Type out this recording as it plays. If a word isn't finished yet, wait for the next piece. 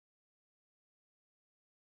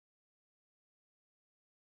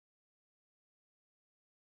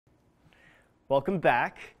welcome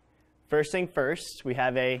back. First thing first, we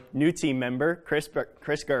have a new team member, Chris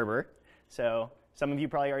Gerber. So some of you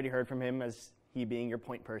probably already heard from him as he being your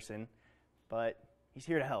point person, but he's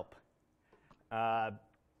here to help.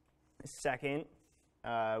 Second,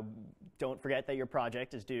 don't forget that your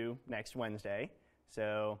project is due next Wednesday.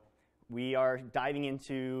 So we are diving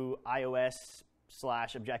into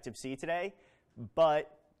iOS/Objective-C today,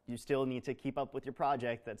 but you still need to keep up with your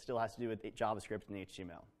project that still has to do with JavaScript and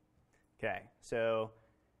HTML. Okay, so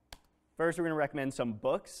first we're going to recommend some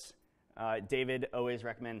books. David always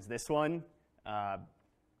recommends this one.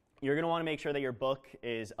 You're going to want to make sure that your book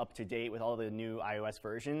is up to date with all the new iOS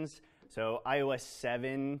versions. So iOS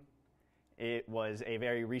 7, it was a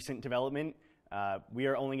very recent development. We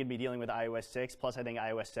are only going to be dealing with iOS 6, plus I think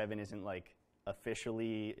iOS 7 isn't like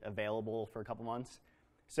officially available for a couple months.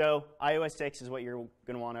 So iOS 6 is what you're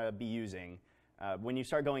going to want to be using. When you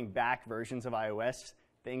start going back versions of iOS,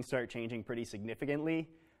 things start changing pretty significantly.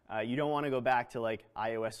 You don't want to go back to like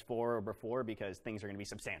iOS 4 or before because things are going to be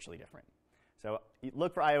substantially different. So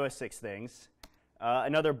look for iOS 6 things.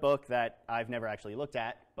 Another book that I've never actually looked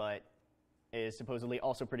at, but is supposedly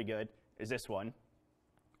also pretty good, is this one.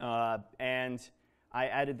 And I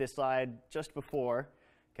added this slide just before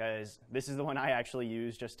because this is the one I actually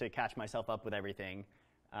use just to catch myself up with everything.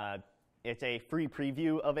 It's a free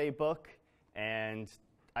preview of a book, and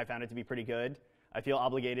I found it to be pretty good. I feel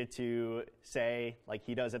obligated to say, like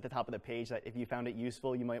he does at the top of the page, that if you found it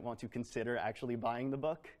useful, you might want to consider actually buying the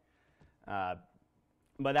book. But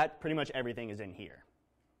that pretty much everything is in here.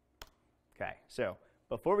 Okay, so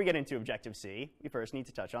before we get into Objective-C, we first need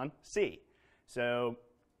to touch on C. So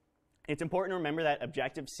it's important to remember that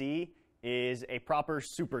Objective-C is a proper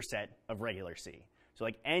superset of regular C. So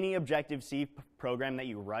like any Objective-C program that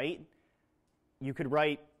you write, you could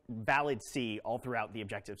write valid C all throughout the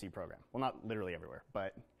Objective-C program. Well, not literally everywhere,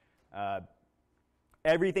 but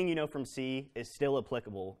everything you know from C is still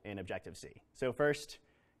applicable in Objective-C. So first,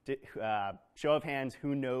 show of hands,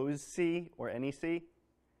 who knows C or any C?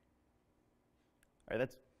 All right,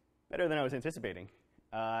 that's better than I was anticipating.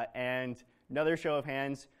 And another show of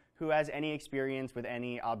hands, who has any experience with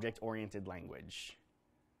any object-oriented language?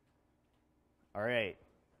 All right,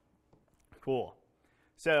 cool.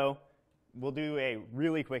 So we'll do a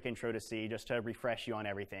really quick intro to C just to refresh you on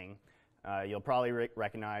everything. You'll probably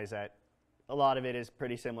recognize that a lot of it is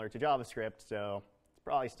pretty similar to JavaScript, so it's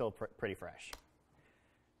probably still pretty fresh.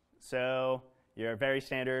 So your very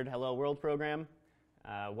standard hello world program.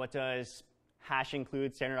 What does hash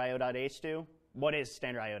include standard.io.h do? What is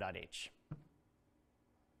standard.io.h? I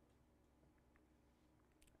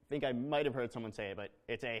think I might have heard someone say it, but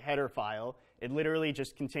it's a header file. It literally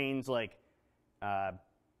just contains like,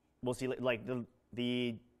 we'll see like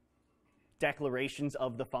the declarations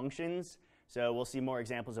of the functions. So we'll see more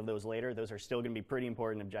examples of those later. Those are still going to be pretty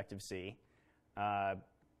important in Objective-C.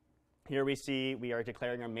 Here we see we are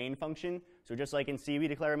declaring our main function. So just like in C we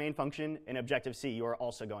declare a main function, in Objective-C you are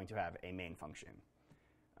also going to have a main function.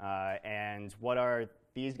 And what are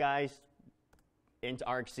these guys? Int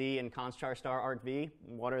argc and const char star argv.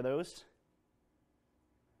 What are those?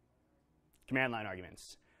 Command line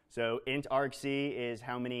arguments. So int argc is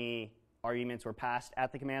how many arguments were passed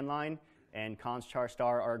at the command line, and const char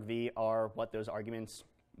star argv are what those arguments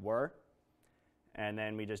were. And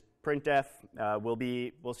then we just printf.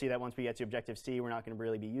 We'll see that once we get to Objective-C, we're not going to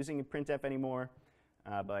really be using printf anymore,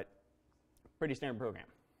 but pretty standard program.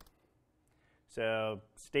 So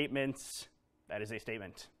statements, that is a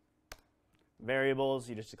statement. Variables,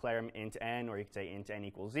 you just declare them int n, or you could say int n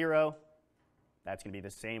equals 0. That's going to be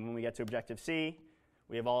the same when we get to Objective-C.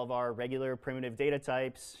 We have all of our regular primitive data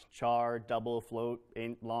types, char, double, float,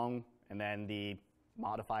 int, long, and then the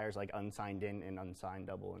modifiers like unsigned int and unsigned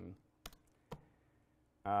double, and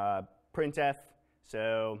printf.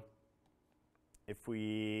 So if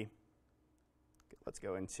let's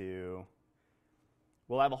go into,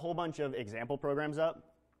 we'll have a whole bunch of example programs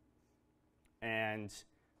up, and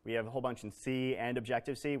we have a whole bunch in C and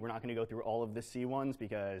Objective-C. We're not going to go through all of the C ones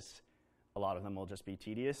because a lot of them will just be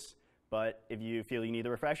tedious. But if you feel you need a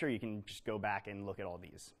refresher, you can just go back and look at all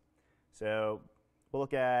these. So we'll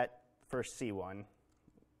look at the first C one,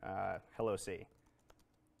 hello C.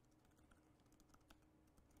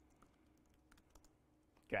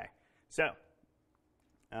 Okay, so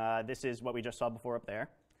this is what we just saw before up there.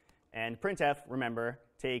 And printf, remember,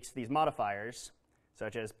 takes these modifiers,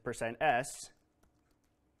 such as %s,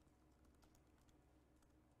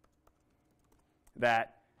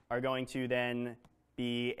 that are going to then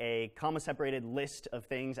be a comma-separated list of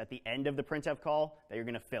things at the end of the printf call that you're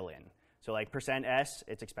going to fill in. So like %s,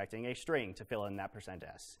 it's expecting a string to fill in that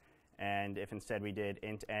 %s. And if instead we did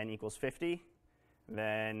int n equals 50,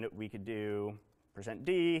 then we could do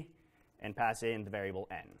 %d and pass in the variable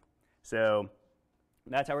n. So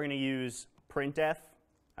that's how we're going to use printf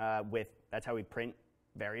that's how we print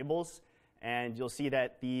variables. And you'll see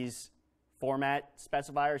that these format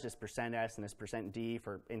specifiers, this %s and this %d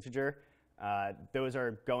for integer, those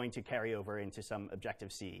are going to carry over into some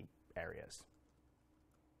Objective-C areas.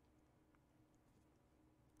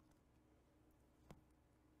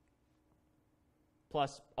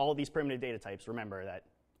 Plus, all of these primitive data types, remember that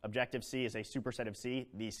Objective-C is a superset of C.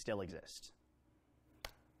 These still exist.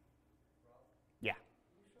 Rob, Yeah. can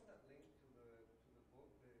you show that link to the book,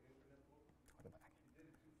 the internet book? I'll go back. You did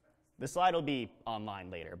it too fast. The slide will be online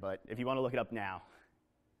later, but if you want to look it up now.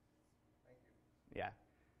 Thank you. Yeah.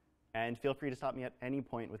 And feel free to stop me at any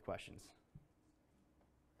point with questions.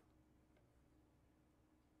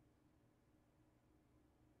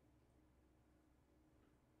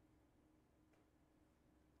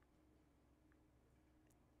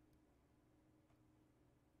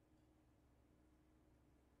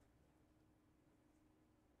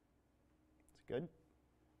 Good?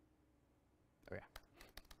 Okay.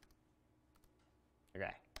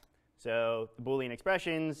 Okay. So the Boolean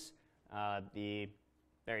expressions, the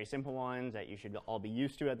very simple ones that you should all be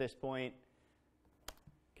used to at this point.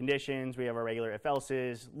 Conditions, we have our regular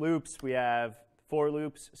if-else's. Loops, we have for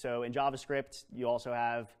loops. So in JavaScript, you also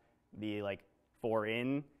have the for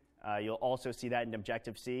in. You'll also see that in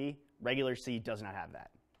Objective-C. Regular C does not have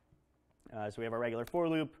that. So we have our regular for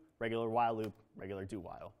loop, regular while loop, regular do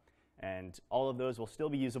while. And all of those will still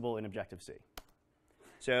be usable in Objective-C.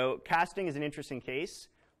 So casting is an interesting case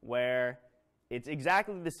where it's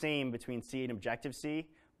exactly the same between C and Objective-C,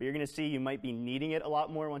 but you're going to see you might be needing it a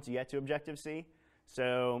lot more once you get to Objective-C.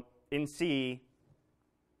 So in C,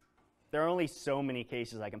 there are only so many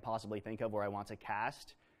cases I can possibly think of where I want to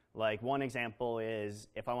cast. Like one example is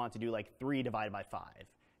if I want to do 3 divided by 5.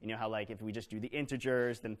 You know how if we just do the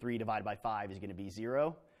integers, then 3 divided by 5 is going to be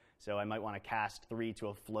 0. So I might want to cast 3 to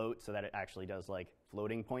a float so that it actually does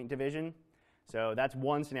floating point division. So that's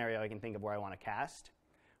one scenario I can think of where I want to cast.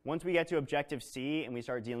 Once we get to Objective-C and we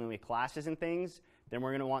start dealing with classes and things, then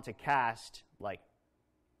we're going to want to cast,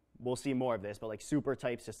 we'll see more of this, but super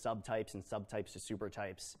types to subtypes and subtypes to super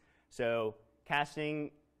types. So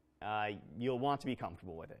casting, you'll want to be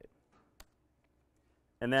comfortable with it.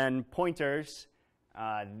 And then pointers,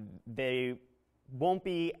 they won't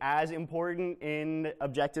be as important in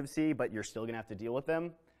Objective-C, but you're still going to have to deal with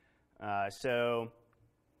them. So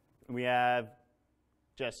we have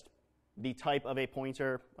just the type of a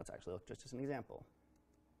pointer. Let's actually look just as an example.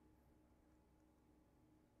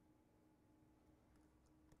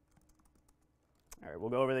 All right, we'll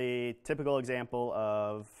go over the typical example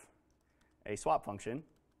of a swap function.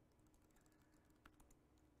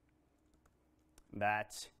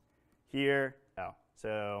 That here,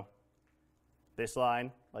 so this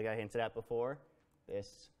line, like I hinted at before,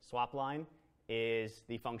 this swap line is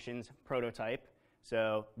the function's prototype.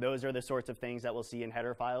 So those are the sorts of things that we'll see in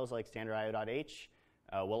header files like standard.io.h.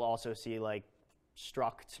 We'll also see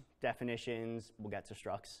struct definitions. We'll get to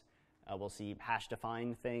structs. We'll see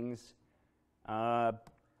hash-defined things.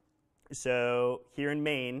 So here in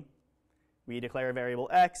main, we declare a variable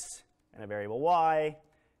x and a variable y,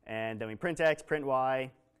 and then we print x, print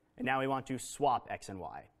y, and now we want to swap x and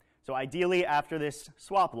y. So ideally, after this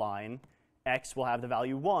swap line, x will have the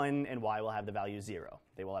value 1 and y will have the value 0.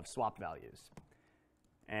 They will have swapped values.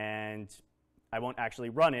 And I won't actually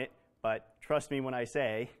run it, but trust me when I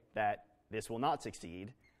say that this will not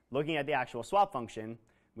succeed. Looking at the actual swap function,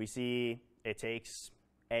 we see it takes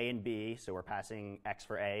a and b, so we're passing x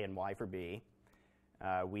for a and y for b.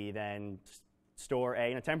 We then store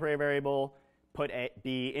a in a temporary variable, put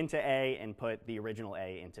b into a, and put the original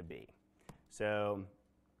a into b. So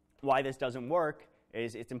why this doesn't work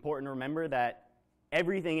is it's important to remember that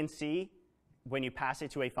everything in C, when you pass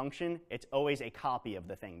it to a function, it's always a copy of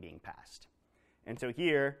the thing being passed. And so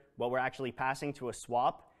here, what we're actually passing to a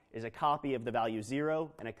swap is a copy of the value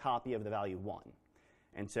 0 and a copy of the value 1.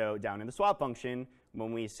 And so down in the swap function,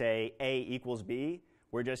 when we say a equals b,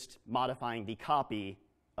 we're just modifying the copy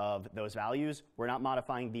of those values. We're not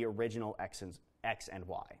modifying the original x and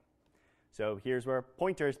y. So here's where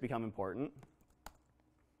pointers become important.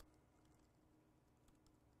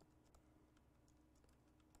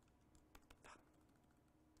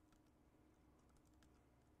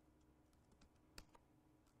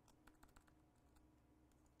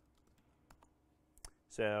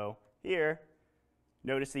 So here,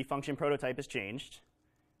 notice the function prototype has changed.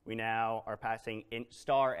 We now are passing int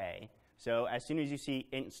star a. So as soon as you see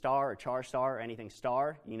int star or char star or anything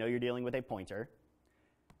star, you know you're dealing with a pointer.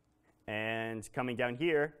 And coming down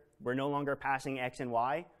here, we're no longer passing x and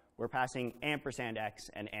y. We're passing ampersand x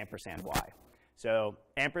and ampersand y. So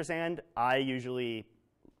ampersand, I usually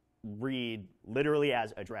read literally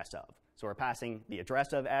as address of. So we're passing the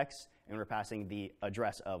address of x, and we're passing the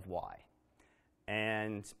address of y.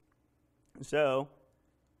 And so,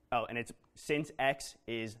 and it's since x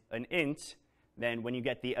is an int, then when you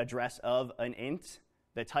get the address of an int,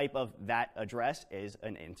 the type of that address is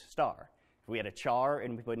an int star. If we had a char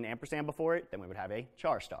and we put an ampersand before it, then we would have a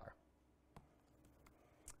char star.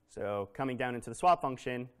 So coming down into the swap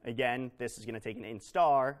function, again, this is going to take an int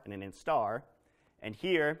star and an int star. And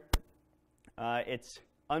here, it's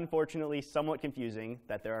unfortunately somewhat confusing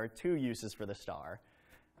that there are two uses for the star.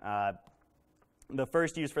 The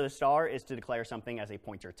first use for the star is to declare something as a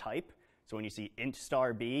pointer type. So when you see int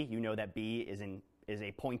star b, you know that b is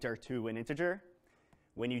a pointer to an integer.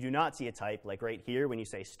 When you do not see a type, like right here, when you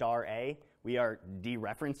say star a, we are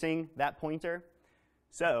dereferencing that pointer.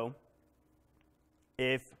 So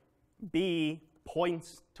if b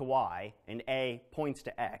points to y and a points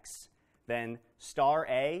to x, then star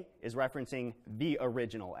a is referencing the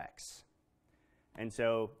original x. And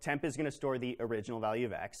so temp is going to store the original value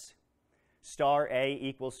of x. Star a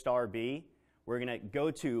equals star b. We're going to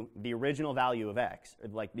go to the original value of x,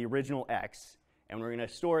 like the original x, and we're going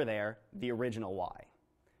to store there the original y.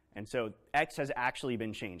 And so x has actually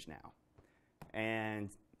been changed now. And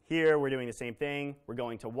here we're doing the same thing. We're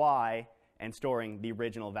going to y and storing the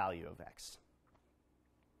original value of x.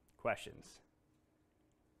 Questions?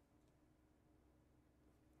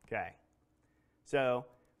 OK. So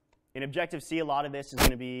in Objective-C, a lot of this is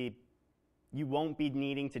going to be, you won't be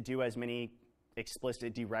needing to do as many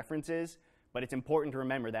explicit dereferences, but it's important to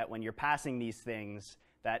remember that when you're passing these things,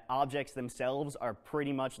 that objects themselves are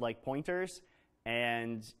pretty much like pointers.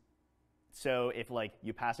 And so if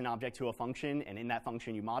you pass an object to a function, and in that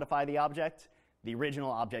function you modify the object, the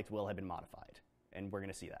original object will have been modified. And we're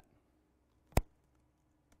going to see that.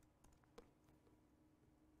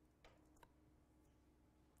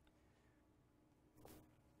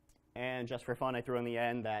 And just for fun, I threw in the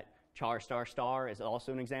end that char star star is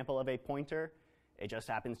also an example of a pointer. It just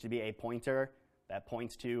happens to be a pointer that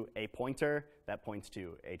points to a pointer that points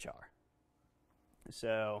to a char.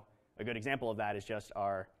 So a good example of that is just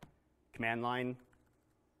our command line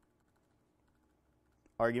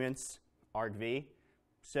arguments, argv.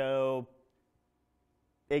 So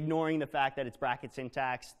ignoring the fact that it's bracket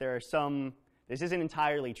syntax, there are some, this isn't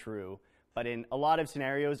entirely true, but in a lot of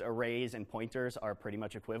scenarios, arrays and pointers are pretty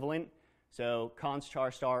much equivalent. So const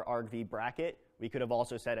char star argv bracket, we could have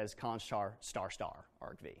also said as const char star star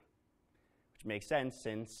argv, which makes sense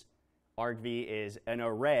since argv is an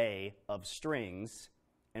array of strings,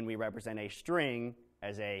 and we represent a string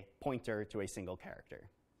as a pointer to a single character.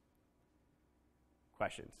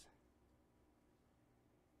 Questions?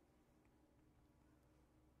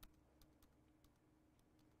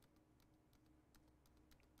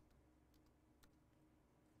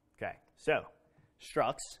 OK, so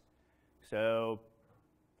structs. So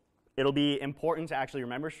it'll be important to actually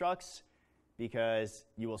remember structs because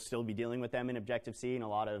you will still be dealing with them in Objective-C, and a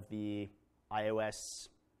lot of the iOS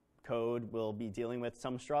code will be dealing with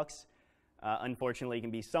some structs. Unfortunately, it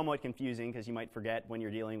can be somewhat confusing because you might forget when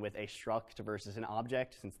you're dealing with a struct versus an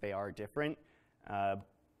object since they are different.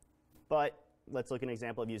 But let's look at an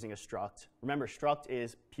example of using a struct. Remember, struct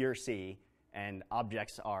is pure C, and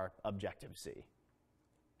objects are Objective-C.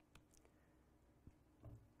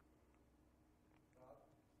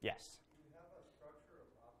 Yes? Do you have a structure of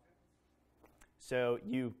objects? So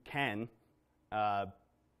you can,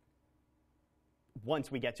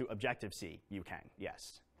 once we get to Objective-C, you can,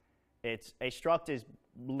 yes. It's, a struct is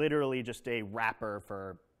literally just a wrapper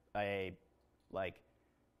for a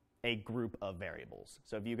group of variables.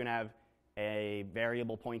 So if you can have a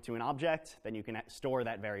variable point to an object, then you can store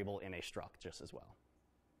that variable in a struct just as well.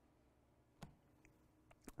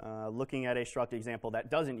 Looking at a struct example that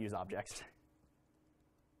doesn't use objects.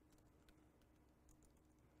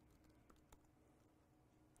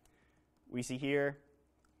 We see here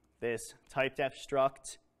this typedef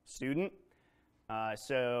struct student.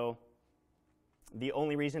 So the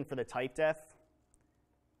only reason for the typedef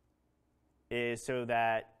is so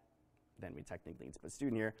that, then we technically need to put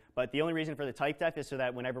student here, but the only reason for the typedef is so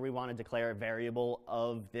that whenever we want to declare a variable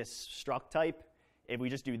of this struct type, if we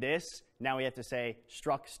just do this, now we have to say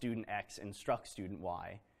struct student x and struct student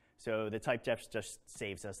y. So the typedef just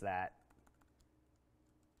saves us that.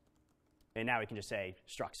 And now we can just say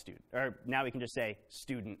struct student, or now we can just say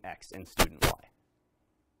student x and student y.